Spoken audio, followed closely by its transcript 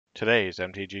Today's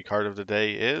MTG card of the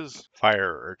day is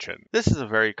Fire Urchin. This is a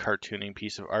very cartoony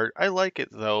piece of art. I like it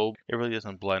though, it really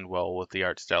doesn't blend well with the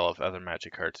art style of other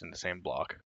Magic cards in the same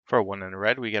block. For 1 and a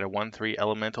red, we get a 1/3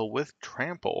 elemental with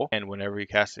Trample, and whenever you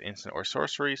cast an instant or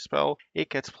sorcery spell, it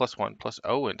gets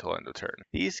 +1/+0 until end of turn.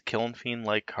 These Kiln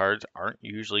Fiend-like cards aren't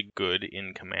usually good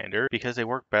in Commander because they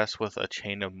work best with a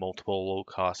chain of multiple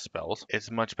low-cost spells. It's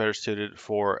much better suited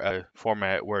for a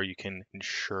format where you can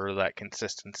ensure that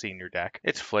consistency in your deck.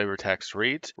 Its flavor text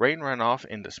reads, Rain Runoff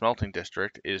in the Smelting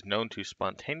District is known to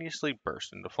spontaneously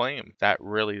burst into flame. That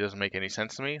really doesn't make any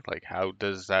sense to me. Like, how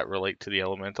does that relate to the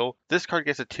elemental? This card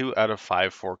gets a 2 out of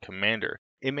 5 for Commander.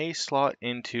 It may slot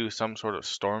into some sort of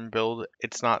storm build,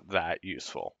 it's not that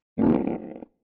useful.